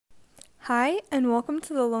Hi, and welcome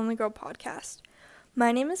to the Lonely Girl podcast.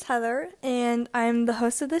 My name is Heather, and I'm the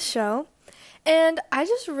host of this show. And I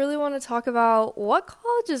just really want to talk about what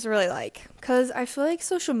college is really like, because I feel like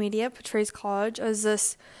social media portrays college as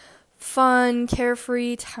this fun,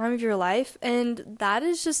 carefree time of your life, and that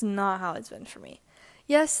is just not how it's been for me.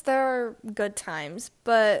 Yes, there are good times,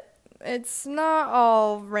 but it's not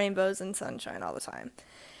all rainbows and sunshine all the time.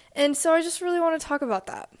 And so I just really want to talk about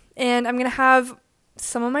that. And I'm going to have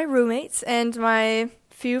some of my roommates and my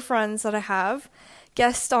few friends that I have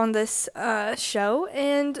guest on this show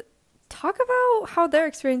and talk about how their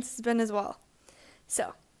experience has been as well.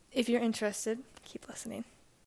 So, if you're interested, keep listening.